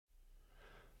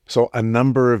So a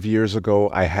number of years ago,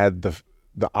 I had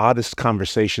the oddest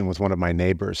conversation with one of my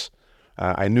neighbors.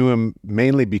 I knew him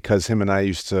mainly because him and I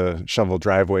used to shovel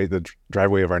the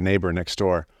driveway of our neighbor next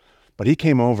door. But he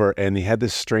came over and he had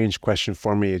this strange question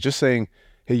for me, just saying,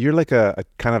 "Hey, you're like a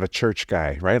kind of a church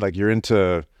guy, right? Like you're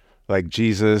into like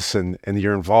Jesus and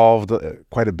you're involved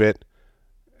quite a bit."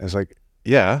 I was like,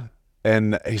 "Yeah."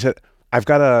 And he said, "I've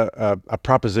got a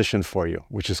proposition for you,"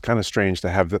 which is kind of strange to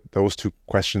have those two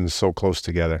questions so close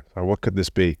together. So what could this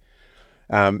be?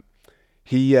 Um,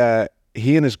 he and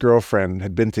his girlfriend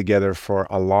had been together for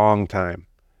a long time,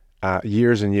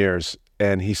 years and years.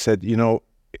 And he said,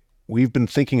 we've been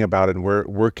thinking about it, and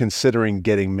we're considering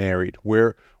getting married.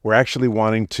 We're actually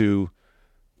wanting to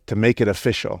make it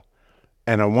official.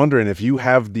 And I'm wondering if you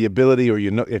have the ability, or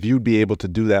if you'd be able to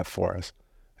do that for us.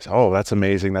 I said, "Oh, that's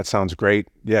amazing. That sounds great.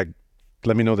 Yeah,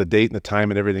 let me know the date and the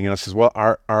time and everything else." As well,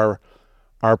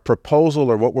 our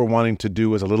proposal, or what we're wanting to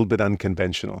do, is a little bit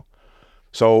unconventional.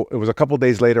 So it was a couple of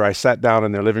days later, I sat down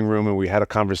in their living room and we had a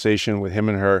conversation with him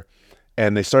and her,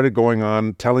 and they started going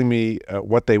on telling me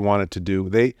what they wanted to do.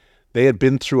 They had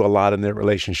been through a lot in their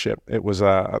relationship. It was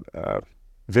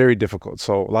very difficult,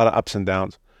 so a lot of ups and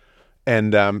downs.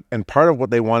 And part of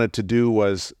what they wanted to do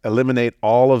was eliminate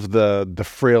all of the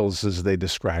frills, as they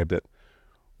described it.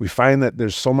 We find that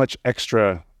there's so much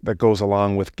extra that goes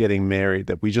along with getting married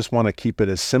that we just want to keep it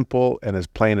as simple and as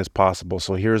plain as possible.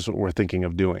 So here's what we're thinking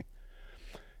of doing.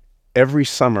 Every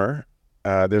summer,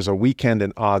 there's a weekend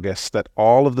in August that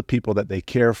all of the people that they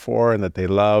care for and that they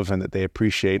love and that they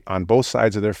appreciate on both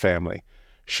sides of their family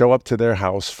show up to their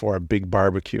house for a big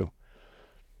barbecue.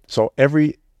 So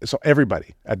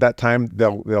everybody at that time,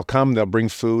 they'll come, they'll bring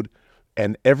food,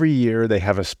 and every year they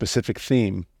have a specific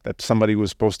theme that somebody was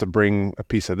supposed to bring a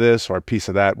piece of this or a piece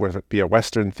of that, whether it be a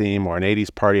Western theme or an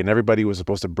 80s party, and everybody was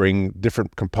supposed to bring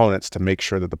different components to make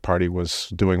sure that the party was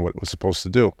doing what it was supposed to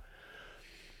do.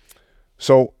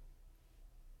 So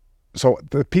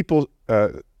the people,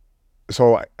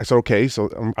 so I said, "Okay,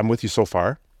 so I'm with you so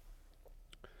far."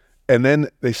 And then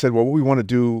they said, "Well, what we want to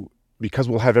do, because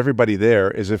we'll have everybody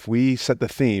there, is if we set the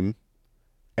theme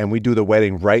and we do the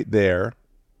wedding right there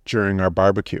during our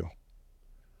barbecue."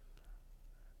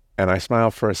 And I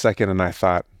smiled for a second and I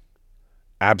thought,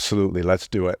 absolutely, let's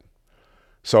do it.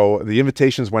 So the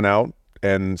invitations went out,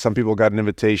 and some people got an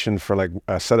invitation for like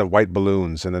a set of white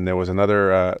balloons. And then there was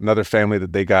another family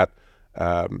that they got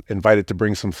invited to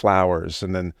bring some flowers.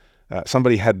 And then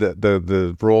somebody had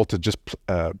the role to just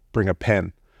bring a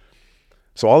pen.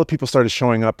 So all the people started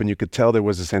showing up, and you could tell there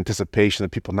was this anticipation of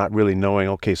people not really knowing,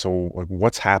 okay, so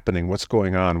what's happening? What's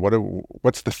going on?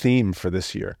 What's the theme for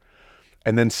this year?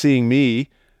 And then seeing me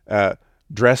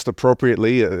dressed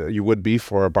appropriately, you would be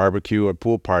for a barbecue or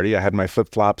pool party. I had my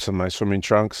flip-flops and my swimming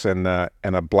trunks and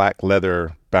a black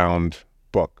leather-bound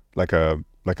book, like a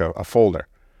folder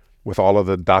with all of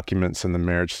the documents and the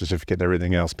marriage certificate and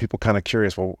everything else. People kind of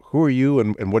curious, "Well, who are you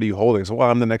and what are you holding?" So, "Well,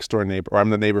 I'm the next door neighbor, or I'm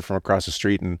the neighbor from across the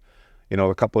street, and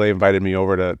the couple, they invited me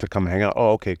over to come hang out."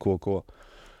 "Oh, okay, cool."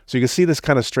 So you can see this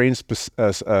kind of strange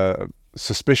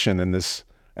suspicion and this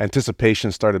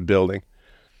anticipation started building.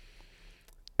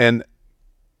 And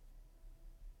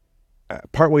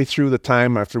partway through the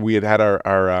time, after we had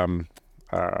our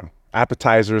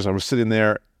appetizers, I was sitting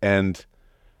there, and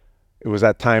it was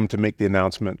that time to make the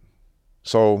announcement.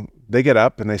 So they get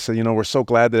up and they say, "We're so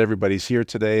glad that everybody's here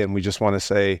today, and we just want to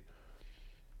say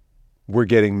we're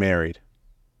getting married."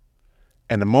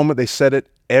 And the moment they said it,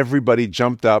 everybody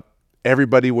jumped up.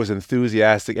 Everybody was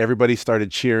enthusiastic. Everybody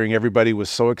started cheering. Everybody was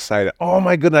so excited. "Oh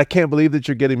my goodness, I can't believe that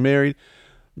you're getting married."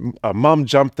 Mom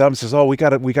jumped up and says, "Oh, we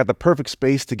got the perfect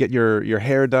space to get your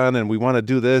hair done, and we want to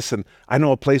do this, and I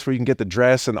know a place where you can get the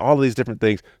dress," and all of these different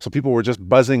things. So people were just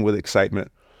buzzing with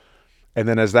excitement. And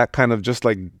then as that kind of just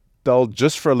like dulled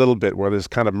just for a little bit, where there's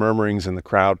kind of murmurings in the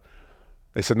crowd,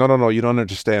 they said, "No, you don't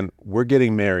understand. We're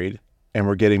getting married, and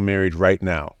we're getting married right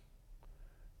now."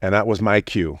 And that was my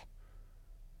cue.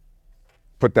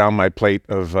 Put down my plate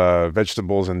of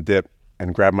vegetables and dip,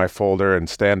 and grab my folder and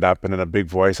stand up, and in a big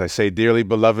voice I say, "Dearly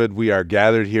beloved, we are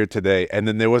gathered here today." And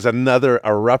then there was another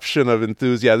eruption of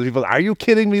enthusiasm. People, "Are you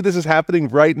kidding me? This is happening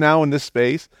right now in this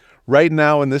space, right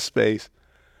now in this space."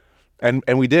 And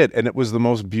we did, and it was the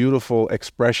most beautiful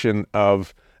expression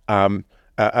of an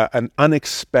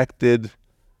unexpected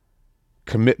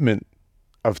commitment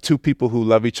of two people who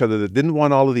love each other, that didn't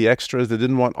want all of the extras, that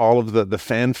didn't want all of the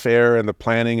fanfare and the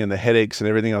planning and the headaches and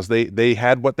everything else. They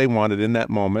had what they wanted in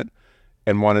that moment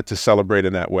and wanted to celebrate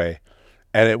in that way.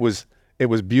 And it was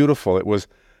beautiful. It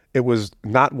was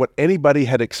not what anybody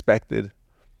had expected,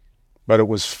 but it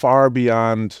was far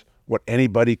beyond what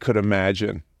anybody could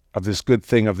imagine. of this good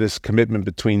thing, of this commitment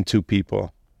between two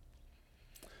people.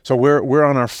 So we're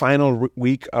on our final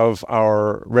week of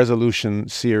our resolution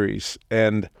series,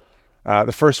 and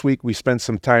the first week we spent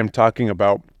some time talking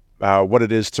about what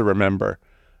it is to remember.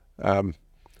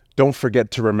 Don't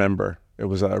forget to remember. It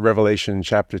was Revelation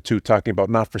chapter 2 talking about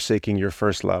not forsaking your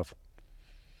first love.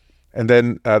 And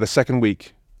then the second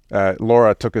week,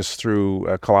 Laura took us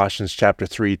through Colossians chapter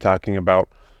 3 talking about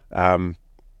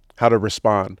how to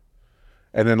respond.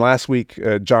 And then last week,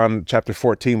 John chapter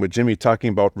 14 with Jimmy talking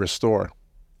about restore.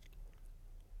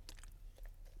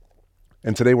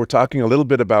 And today we're talking a little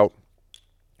bit about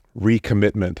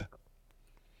recommitment.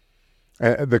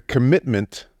 The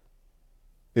commitment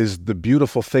is the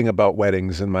beautiful thing about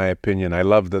weddings, in my opinion. I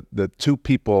love that the two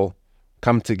people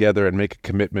come together and make a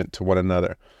commitment to one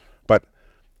another. But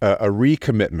a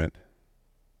recommitment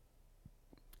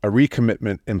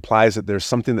implies that there's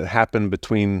something that happened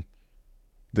between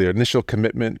the initial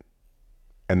commitment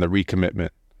and the recommitment.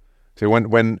 So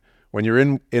when you're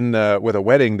in with a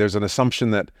wedding, there's an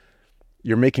assumption that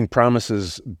you're making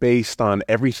promises based on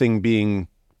everything being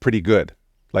pretty good.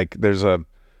 Like there's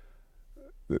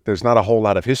not a whole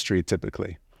lot of history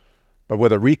typically. But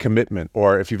with a recommitment,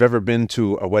 or if you've ever been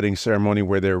to a wedding ceremony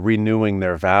where they're renewing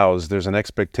their vows, there's an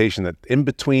expectation that in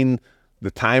between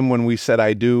the time when we said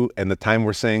I do and the time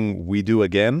we're saying we do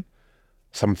again,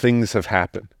 some things have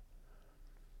happened.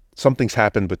 Something's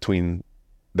happened between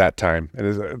that time.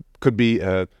 It could be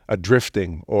a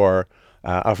drifting or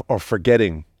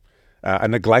forgetting, a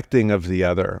neglecting of the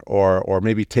other, or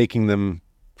maybe taking them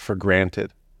for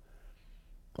granted,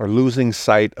 or losing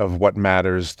sight of what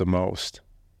matters the most.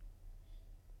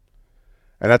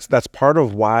 And that's part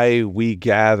of why we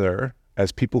gather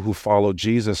as people who follow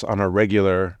Jesus on a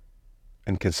regular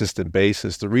and consistent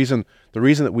basis. The reason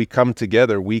that we come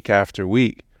together week after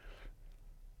week,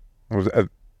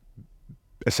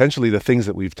 essentially the things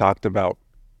that we've talked about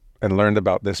and learned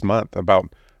about this month,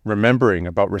 about remembering,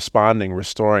 about responding,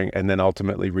 restoring, and then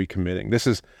ultimately recommitting. This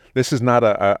is not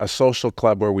a social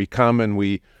club where we come and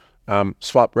we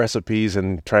swap recipes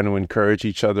and trying to encourage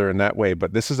each other in that way.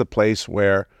 But this is a place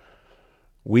where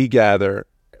we gather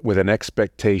with an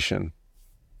expectation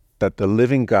that the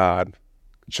living God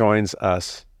joins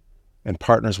us and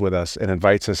partners with us and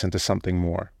invites us into something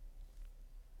more.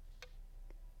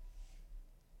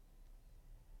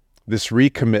 This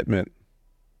recommitment,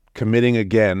 committing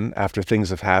again after things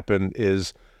have happened,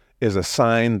 is a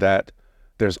sign that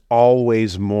there's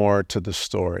always more to the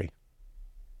story.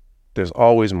 There's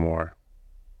always more.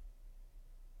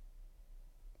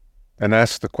 And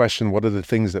ask the question, what are the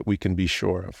things that we can be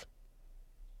sure of?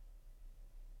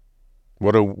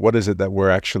 What is it that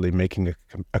we're actually making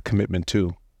a commitment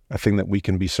to, a thing that we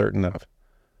can be certain of?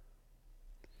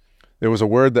 There was a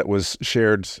word that was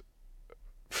shared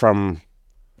from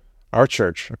our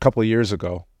church a couple of years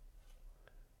ago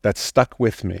that stuck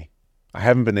with me. I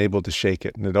haven't been able to shake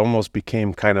it, and it almost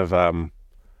became kind of a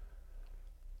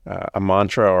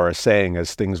mantra or a saying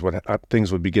as things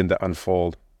would begin to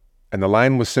unfold. And the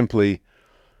line was simply,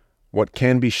 what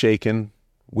can be shaken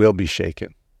will be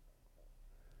shaken.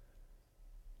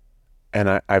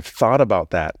 And I've thought about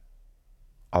that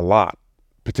a lot,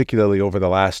 particularly over the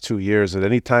last 2 years, that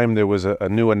any time there was a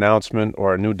new announcement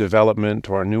or a new development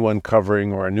or a new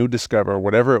uncovering or a new discovery,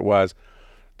 whatever it was,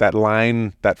 that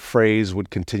line, that phrase would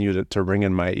continue to ring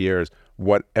in my ears.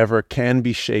 Whatever can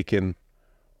be shaken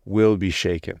will be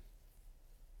shaken.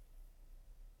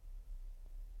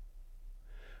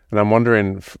 And I'm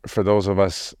wondering, for those of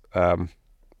us,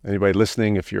 anybody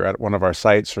listening, if you're at one of our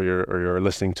sites or you're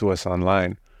listening to us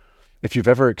online, if you've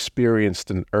ever experienced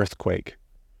an earthquake.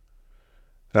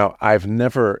 Now, I've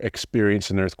never experienced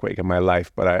an earthquake in my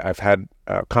life, but I've had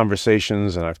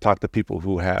conversations and I've talked to people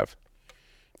who have.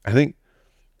 I think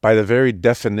by the very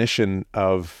definition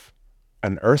of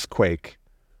an earthquake,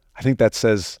 I think that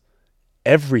says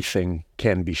everything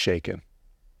can be shaken.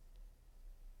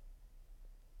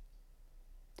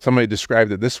 Somebody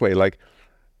described it this way, like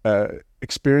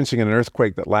experiencing an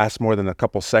earthquake that lasts more than a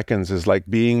couple seconds is like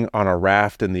being on a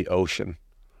raft in the ocean.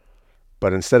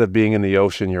 But instead of being in the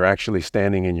ocean, you're actually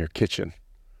standing in your kitchen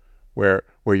where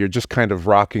you're just kind of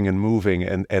rocking and moving,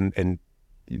 and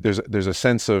there's a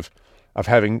sense of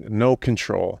having no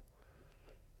control,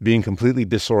 being completely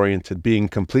disoriented, being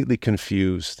completely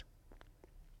confused,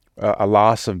 a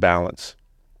loss of balance.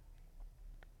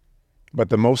 But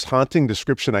the most haunting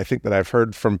description I think that I've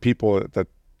heard from people that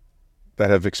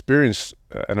have experienced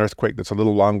an earthquake that's a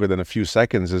little longer than a few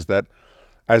seconds is that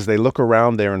as they look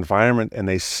around their environment and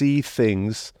they see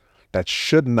things that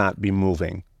should not be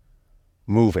moving,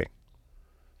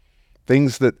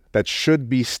 Things that should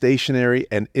be stationary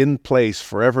and in place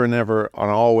forever and ever and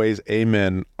always,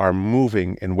 amen, are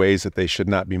moving in ways that they should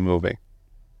not be moving.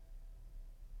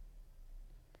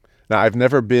 Now, I've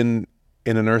never been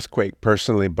in an earthquake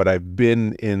personally, but I've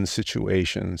been in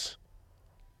situations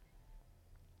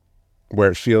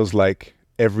where it feels like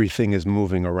everything is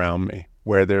moving around me,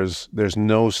 where there's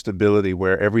no stability,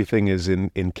 where everything is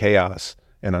in chaos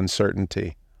and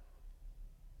uncertainty.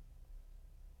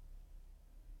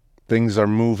 Things are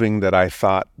moving that I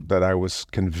thought, that I was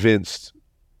convinced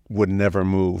would never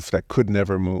move, that could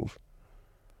never move.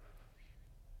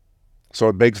 So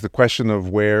it begs the question of,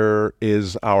 where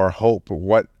is our hope?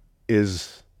 What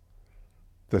is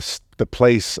the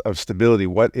place of stability?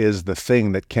 What is the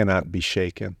thing that cannot be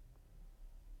shaken?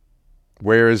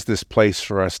 Where is this place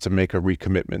for us to make a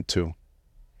recommitment to?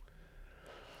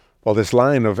 Well, this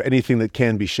line of anything that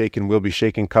can be shaken will be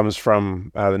shaken comes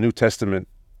from the New Testament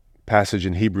passage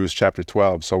in Hebrews chapter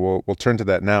 12. So we'll turn to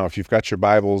that now. If you've got your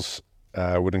Bibles,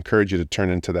 I would encourage you to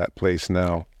turn into that place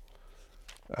now.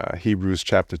 Hebrews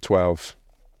chapter 12,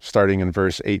 starting in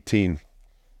verse 18.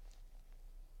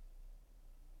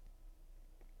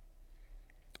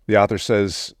 The author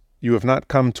says, "You have not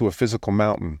come to a physical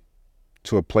mountain,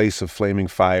 to a place of flaming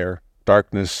fire,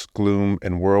 darkness, gloom,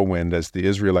 and whirlwind, as the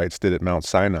Israelites did at Mount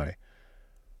Sinai.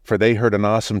 For they heard an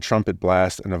awesome trumpet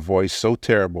blast and a voice so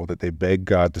terrible that they begged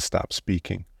God to stop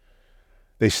speaking.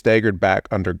 They staggered back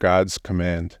under God's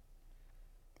command.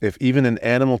 If even an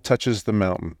animal touches the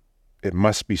mountain, it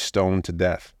must be stoned to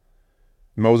death.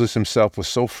 Moses himself was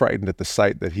so frightened at the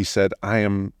sight that he said, 'I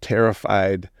am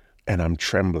terrified and I'm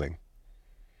trembling.'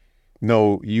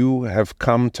 No, you have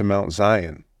come to Mount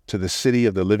Zion, to the city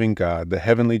of the living God, the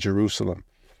heavenly Jerusalem,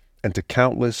 and to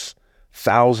countless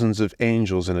thousands of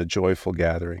angels in a joyful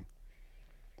gathering.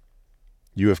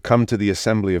 You have come to the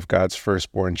assembly of God's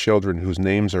firstborn children, whose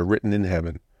names are written in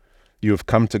heaven. You have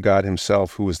come to God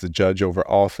himself, who is the judge over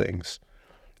all things.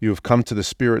 You have come to the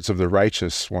spirits of the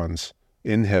righteous ones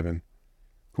in heaven,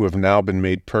 who have now been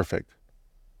made perfect.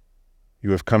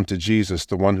 You have come to Jesus,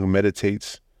 the one who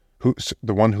mediates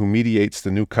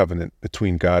the new covenant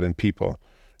between God and people,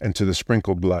 and to the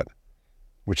sprinkled blood,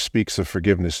 which speaks of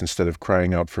forgiveness instead of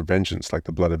crying out for vengeance like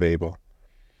the blood of Abel.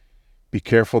 Be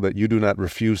careful that you do not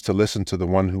refuse to listen to the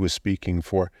one who is speaking,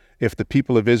 for if the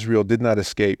people of Israel did not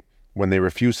escape when they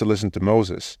refused to listen to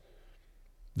Moses,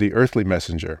 the earthly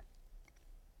messenger,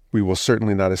 we will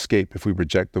certainly not escape if we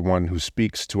reject the one who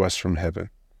speaks to us from heaven.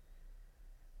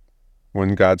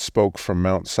 When God spoke from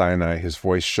Mount Sinai, his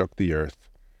voice shook the earth.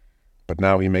 But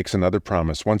now he makes another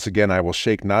promise. Once again, I will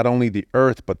shake not only the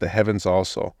earth, but the heavens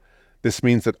also. This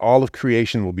means that all of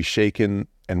creation will be shaken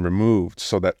and removed,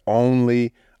 so that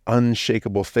only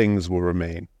unshakable things will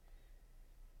remain.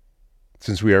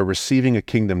 Since we are receiving a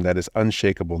kingdom that is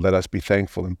unshakable, let us be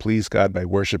thankful and please God by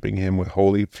worshiping him with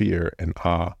holy fear and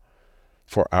awe,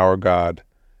 for our God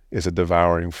is a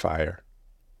devouring fire."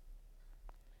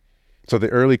 So the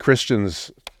early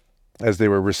Christians, as they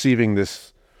were receiving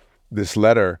this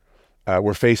letter,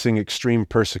 were facing extreme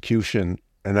persecution,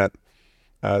 and that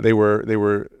they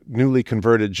were newly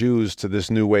converted Jews to this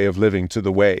new way of living, to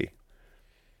the way.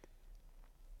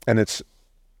 And it's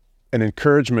an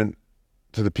encouragement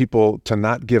to the people to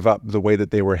not give up the way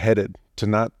that they were headed, to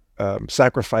not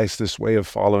sacrifice this way of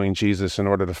following Jesus in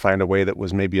order to find a way that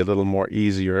was maybe a little more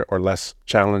easier or less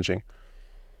challenging.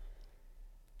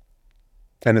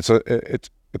 And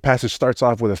the passage starts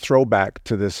off with a throwback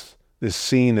to this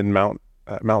scene in Mount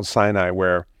Sinai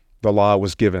where the law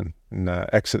was given in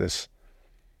Exodus.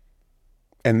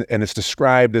 And it's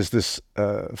described as this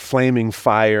flaming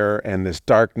fire and this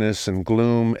darkness and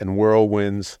gloom and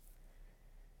whirlwinds.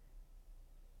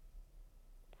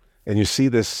 And you see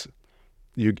this,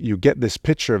 you get this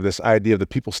picture of this idea of the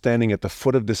people standing at the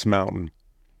foot of this mountain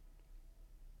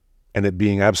and it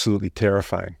being absolutely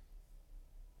terrifying.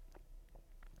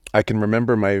 I can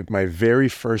remember my very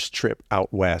first trip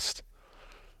out west.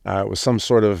 It was some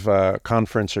sort of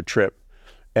conference or trip.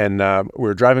 And we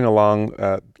were driving along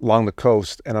the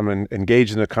coast, and I'm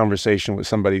engaged in a conversation with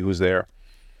somebody who's there.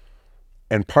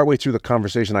 And partway through the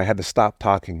conversation, I had to stop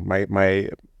talking.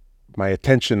 My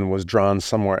attention was drawn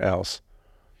somewhere else.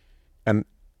 And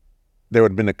there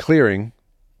had been a clearing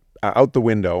out the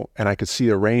window, and I could see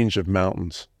a range of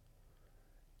mountains.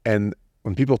 And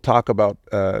when people talk about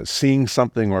seeing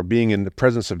something or being in the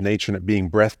presence of nature and it being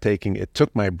breathtaking, it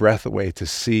took my breath away to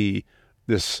see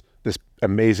this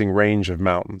amazing range of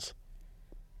mountains.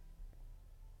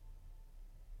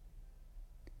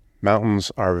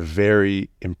 Mountains are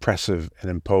very impressive and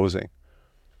imposing.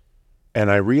 And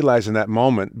I realized in that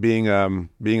moment, being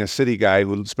a city guy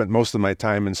who spent most of my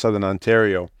time in southern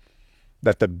Ontario,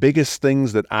 that the biggest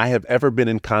things that I have ever been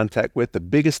in contact with, the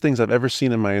biggest things I've ever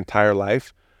seen in my entire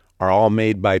life, are all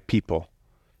made by people,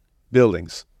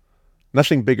 buildings.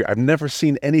 Nothing bigger. I've never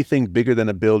seen anything bigger than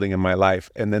a building in my life.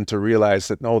 And then to realize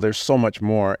that, no, there's so much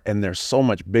more and they're so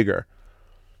much bigger.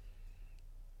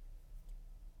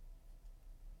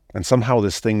 And somehow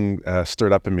this thing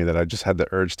stirred up in me that I just had the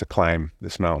urge to climb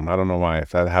this mountain. I don't know why.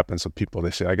 If that happens with people,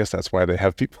 they say, I guess that's why they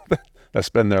have people that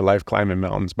spend their life climbing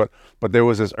mountains. But there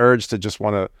was this urge to just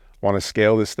want to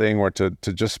scale this thing, or to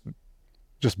just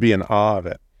be in awe of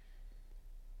it.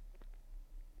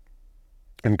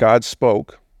 And God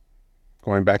spoke,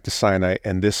 going back to Sinai,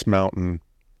 and this mountain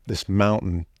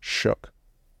shook.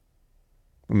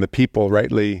 And the people,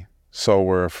 rightly so,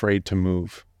 were afraid to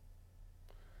move.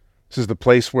 This is the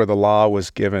place where the law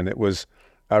was given. It was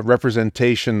a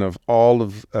representation of all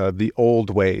of the old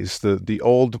ways, the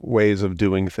old ways of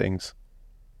doing things.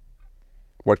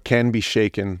 What can be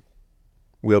shaken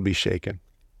will be shaken.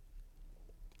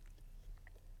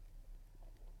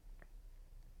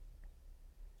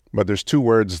 But there's two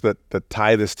words that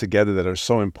tie this together that are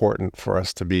so important for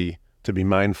us to be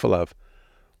mindful of.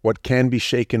 What can be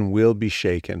shaken will be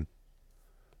shaken,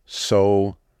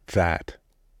 so that.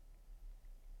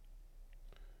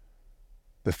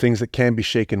 The things that can be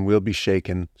shaken will be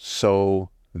shaken, so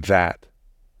that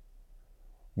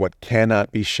what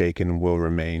cannot be shaken will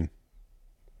remain.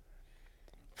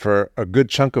 For a good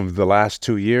chunk of the last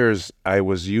 2 years, I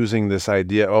was using this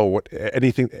idea,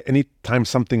 anytime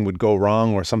something would go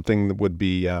wrong or something would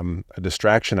be a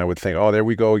distraction, I would think, oh, there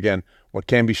we go again. What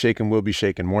can be shaken will be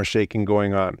shaken, more shaking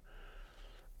going on.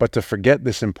 But to forget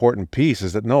this important piece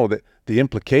is that, no, that the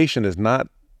implication is not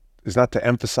to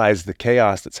emphasize the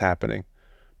chaos that's happening,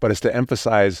 but it's to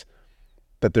emphasize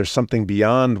that there's something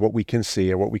beyond what we can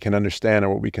see or what we can understand or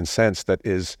what we can sense that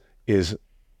is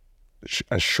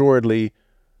assuredly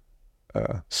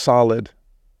solid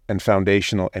and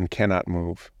foundational and cannot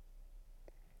move.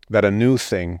 That a new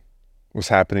thing was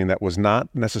happening that was not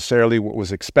necessarily what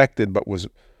was expected, but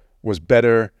was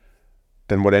better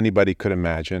than what anybody could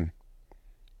imagine.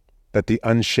 That the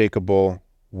unshakable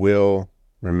will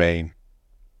remain.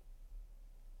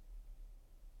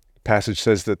 The passage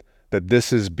says that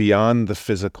this is beyond the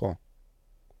physical,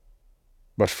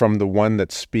 but from the one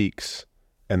that speaks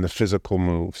and the physical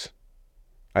moves.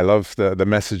 I love the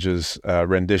Message's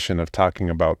rendition of talking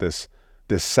about this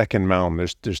second mountain.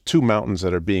 There's two mountains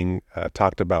that are being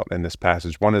talked about in this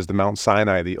passage. One is the Mount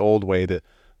Sinai, the old way, the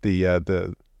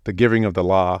giving of the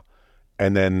law,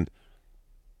 and then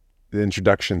the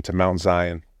introduction to Mount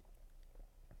Zion,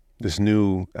 this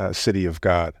new city of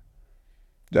God.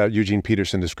 Eugene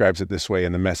Peterson describes it this way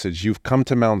in the Message: "You've come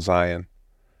to Mount Zion,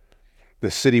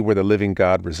 the city where the living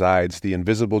God resides. The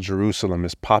invisible Jerusalem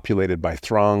is populated by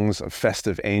throngs of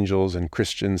festive angels and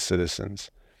Christian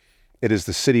citizens. It is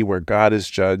the city where God is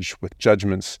judged with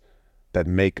judgments that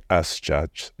make us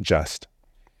just.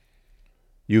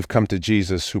 You've come to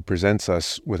Jesus, who presents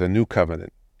us with a new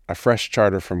covenant, a fresh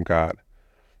charter from God.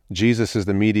 Jesus is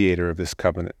the mediator of this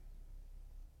covenant."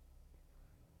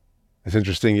 It's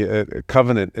interesting.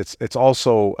 Covenant. It's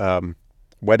also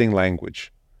wedding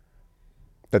language.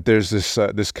 That there's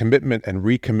this commitment and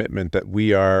recommitment that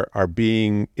we are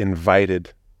being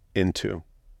invited into.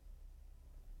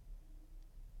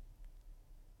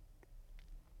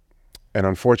 And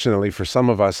unfortunately for some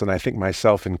of us, and I think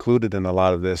myself included in a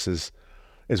lot of this, is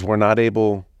we're not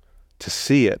able to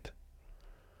see it.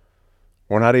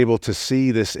 We're not able to see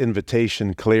this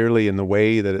invitation clearly in the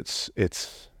way that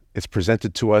it's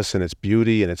presented to us in its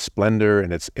beauty and its splendor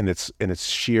and its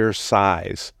sheer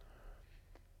size,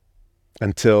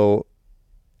 until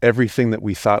everything that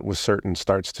we thought was certain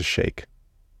starts to shake.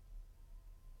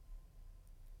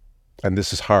 And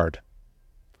this is hard.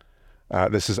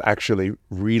 This is actually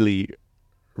really,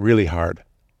 really hard.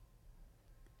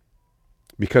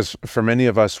 Because for many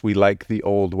of us, we like the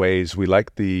old ways. We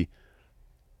like the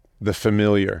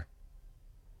familiar,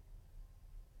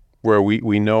 where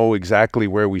we know exactly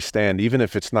where we stand, even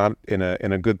if it's not in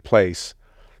a good place.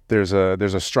 There's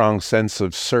a strong sense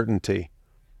of certainty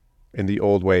in the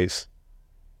old ways.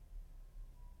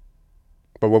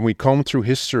 But when we comb through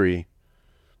history,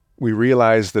 we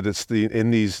realize that it's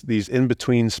in these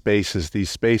in-between spaces, these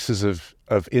spaces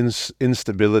of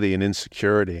instability and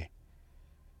insecurity,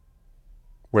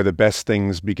 where the best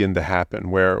things begin to happen,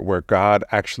 where God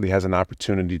actually has an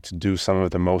opportunity to do some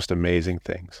of the most amazing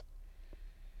things.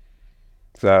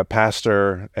 The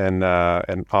pastor and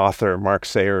author Mark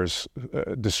Sayers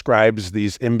describes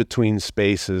these in-between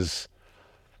spaces,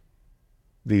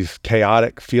 these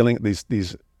chaotic feeling,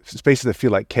 these spaces that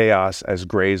feel like chaos, as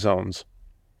gray zones.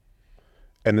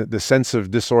 And the sense of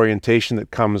disorientation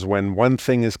that comes when one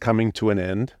thing is coming to an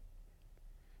end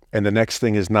and the next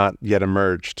thing is not yet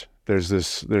emerged. There's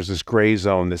this gray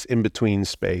zone, this in-between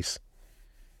space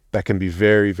that can be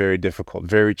very, very difficult,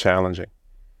 very challenging.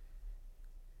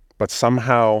 But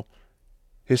somehow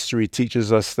history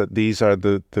teaches us that these are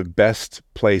the best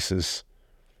places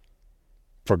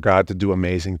for God to do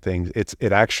amazing things. It's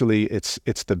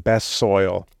the best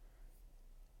soil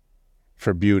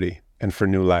for beauty and for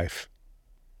new life.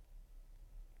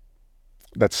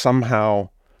 That somehow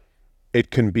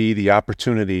it can be the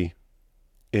opportunity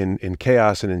in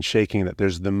chaos and in shaking that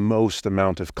there's the most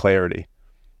amount of clarity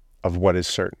of what is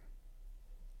certain.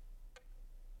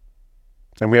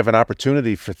 And we have an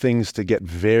opportunity for things to get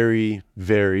very,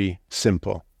 very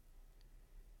simple.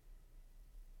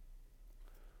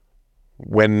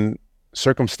 When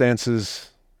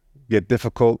circumstances get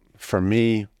difficult for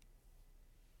me,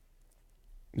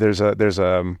 there's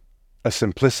a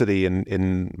simplicity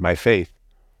in my faith.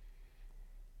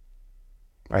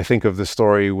 I think of the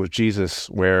story with Jesus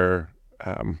where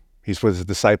he's with his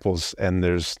disciples and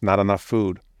there's not enough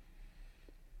food.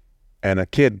 And a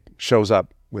kid shows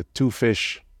up with 2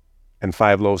 fish and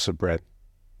 5 loaves of bread.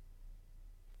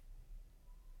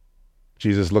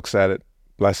 Jesus looks at it,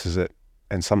 blesses it,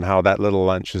 and somehow that little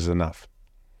lunch is enough.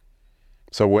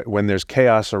 So when there's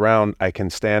chaos around, I can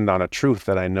stand on a truth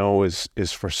that I know is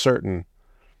for certain,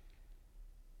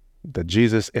 that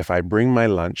Jesus, if I bring my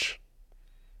lunch,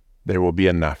 there will be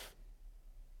enough.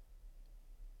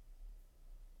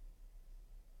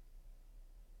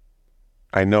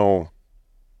 I know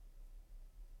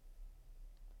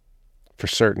for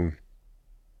certain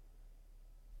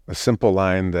a simple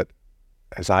line that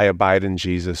as I abide in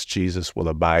Jesus, Jesus will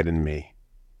abide in me.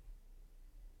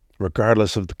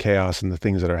 Regardless of the chaos and the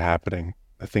things that are happening,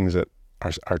 the things that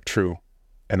are true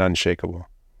and unshakable.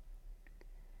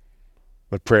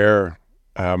 The prayer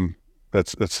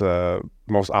that's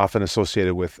most often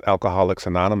associated with Alcoholics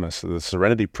Anonymous, the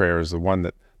Serenity Prayer, is the one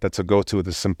that's a go-to.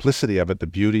 The simplicity of it, the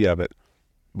beauty of it,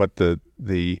 but the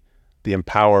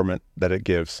empowerment that it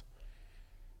gives.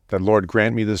 That, Lord,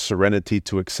 grant me the serenity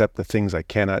to accept the things I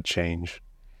cannot change,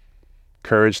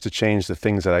 courage to change the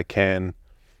things that I can,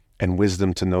 and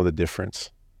wisdom to know the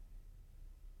difference.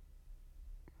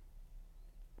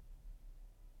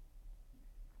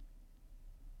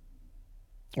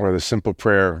 Or the simple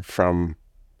prayer from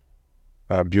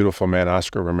a beautiful man,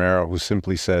 Oscar Romero, who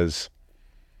simply says,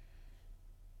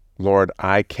 Lord,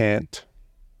 I can't,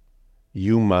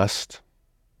 you must,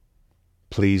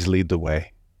 please lead the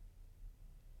way.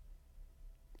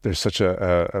 There's such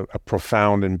a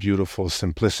profound and beautiful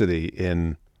simplicity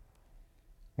in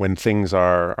when things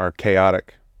are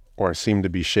chaotic or seem to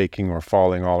be shaking or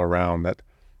falling all around, that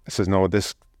it says, no,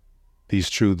 these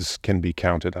truths can be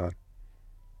counted on.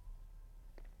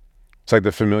 It's like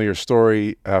the familiar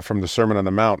story from the Sermon on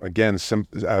the Mount. Again,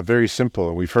 very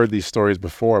simple. We've heard these stories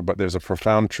before, but there's a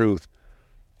profound truth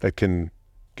that can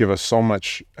give us so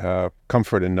much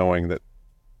comfort in knowing that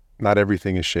not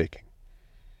everything is shaking.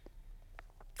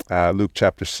 Matthew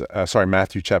chapter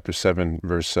 7,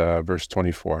 verse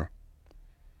 24.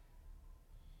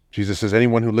 Jesus says,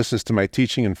 anyone who listens to my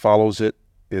teaching and follows it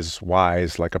is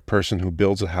wise, like a person who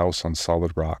builds a house on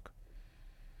solid rock.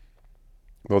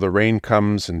 Though the rain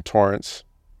comes in torrents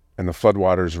and the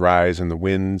floodwaters rise and the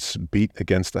winds beat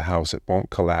against the house, it won't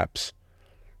collapse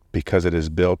because it is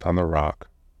built on the rock.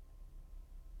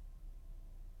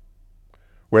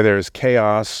 Where there is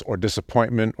chaos or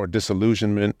disappointment or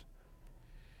disillusionment,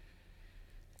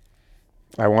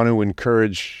 I want to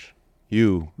encourage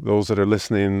you, those that are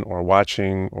listening or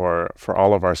watching, or for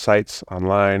all of our sites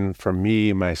online, for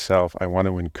me, myself, I want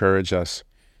to encourage us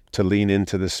to lean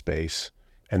into this space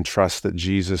and trust that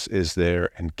Jesus is there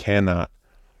and cannot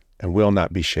and will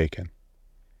not be shaken.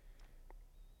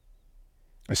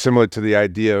 Similar to the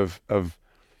idea of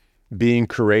being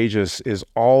courageous is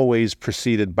always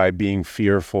preceded by being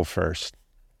fearful first.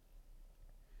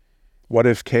 What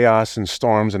if chaos and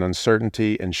storms and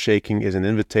uncertainty and shaking is an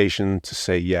invitation to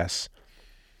say yes,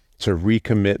 to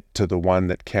recommit to the one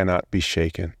that cannot be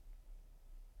shaken,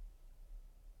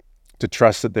 to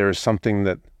trust that there is something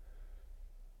that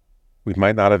we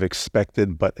might not have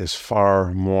expected, but is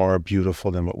far more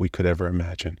beautiful than what we could ever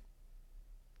imagine.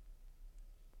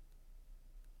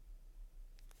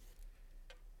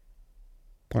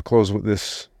 I'll close with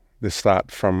this thought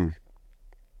from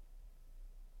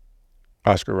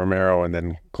Oscar Romero, and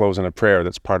then close in a prayer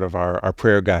that's part of our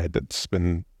prayer guide that's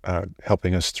been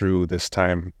helping us through this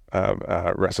time of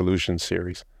resolution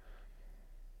series.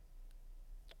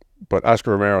 But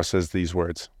Oscar Romero says these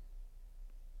words: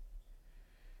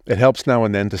 It helps now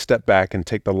and then to step back and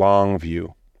take the long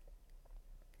view.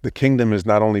 The kingdom is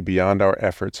not only beyond our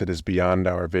efforts, it is beyond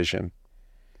our vision.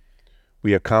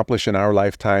 We accomplish in our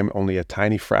lifetime only a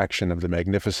tiny fraction of the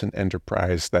magnificent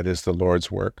enterprise that is the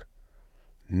Lord's work.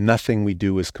 Nothing we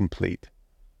do is complete,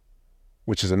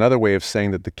 which is another way of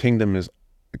saying that the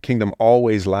kingdom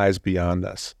always lies beyond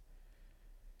us.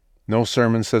 No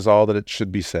sermon says all that it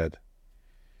should be said.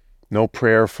 No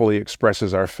prayer fully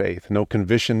expresses our faith. No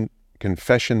confession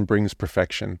brings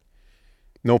perfection.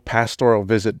 No pastoral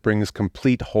visit brings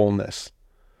complete wholeness.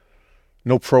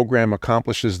 No program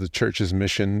accomplishes the church's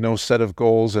mission. No set of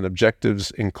goals and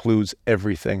objectives includes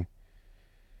everything.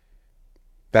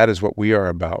 That is what we are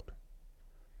about.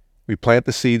 We plant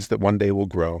the seeds that one day will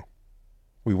grow.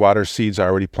 We water seeds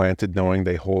already planted, knowing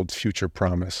they hold future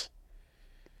promise.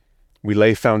 We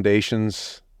lay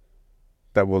foundations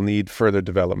that will need further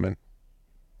development.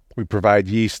 We provide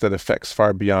yeast that affects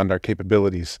far beyond our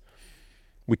capabilities.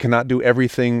 We cannot do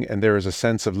everything, and there is a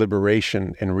sense of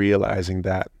liberation in realizing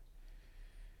that.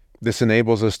 This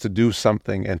enables us to do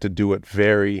something and to do it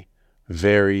very,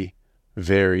 very,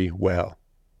 very well.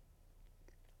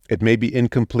 It may be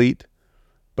incomplete,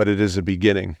 but it is a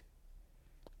beginning,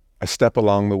 a step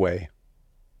along the way,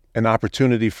 an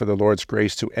opportunity for the Lord's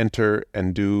grace to enter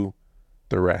and do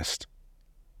the rest.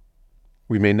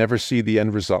 We may never see the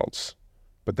end results,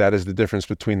 but that is the difference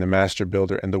between the master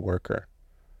builder and the worker.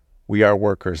 We are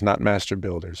workers, not master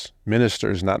builders,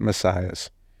 ministers, not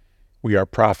messiahs. We are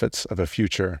prophets of a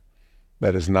future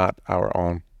that is not our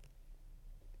own.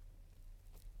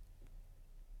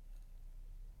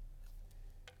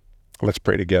 Let's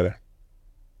pray together.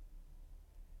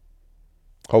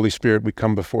 Holy Spirit, we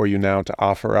come before you now to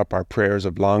offer up our prayers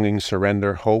of longing,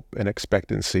 surrender, hope, and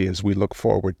expectancy as we look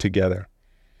forward together.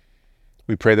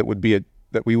 We pray that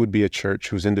we would be a church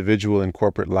whose individual and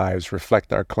corporate lives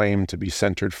reflect our claim to be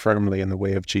centered firmly in the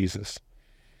way of Jesus.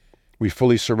 We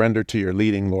fully surrender to your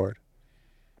leading, Lord.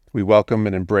 We welcome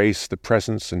and embrace the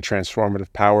presence and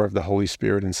transformative power of the Holy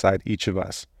Spirit inside each of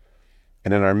us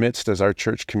and in our midst as our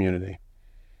church community.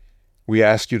 We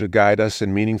ask you to guide us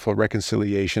in meaningful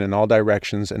reconciliation in all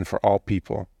directions and for all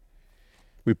people.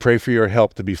 We pray for your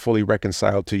help to be fully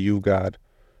reconciled to you, God,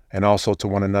 and also to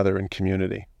one another in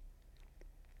community.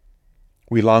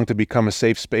 We long to become a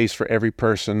safe space for every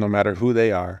person, no matter who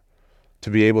they are, to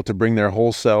be able to bring their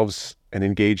whole selves and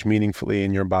engage meaningfully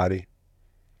in your body.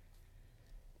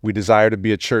 We desire to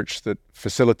be a church that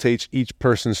facilitates each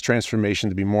person's transformation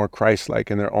to be more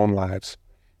Christ-like in their own lives.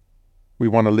 We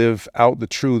want to live out the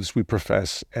truths we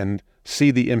profess and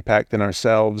see the impact in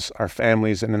ourselves, our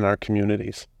families, and in our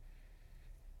communities.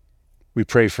 We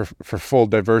pray for full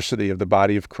diversity of the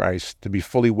body of Christ to be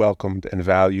fully welcomed and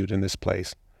valued in this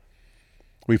place.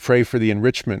 We pray for the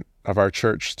enrichment of our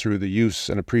church through the use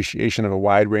and appreciation of a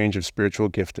wide range of spiritual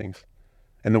giftings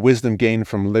and the wisdom gained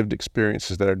from lived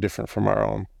experiences that are different from our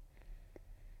own.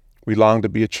 We long to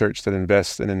be a church that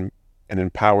invests in and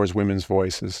empowers women's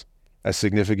voices as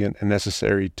significant and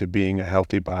necessary to being a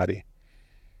healthy body.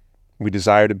 We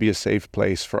desire to be a safe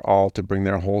place for all to bring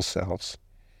their whole selves.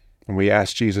 And we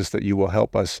ask, Jesus, that you will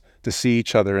help us to see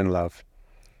each other in love,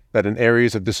 that in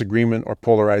areas of disagreement or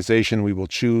polarization, we will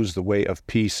choose the way of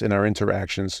peace in our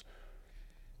interactions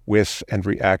with and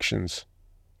reactions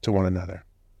to one another.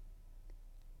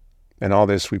 And all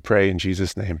this we pray in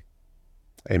Jesus' name.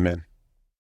 Amen.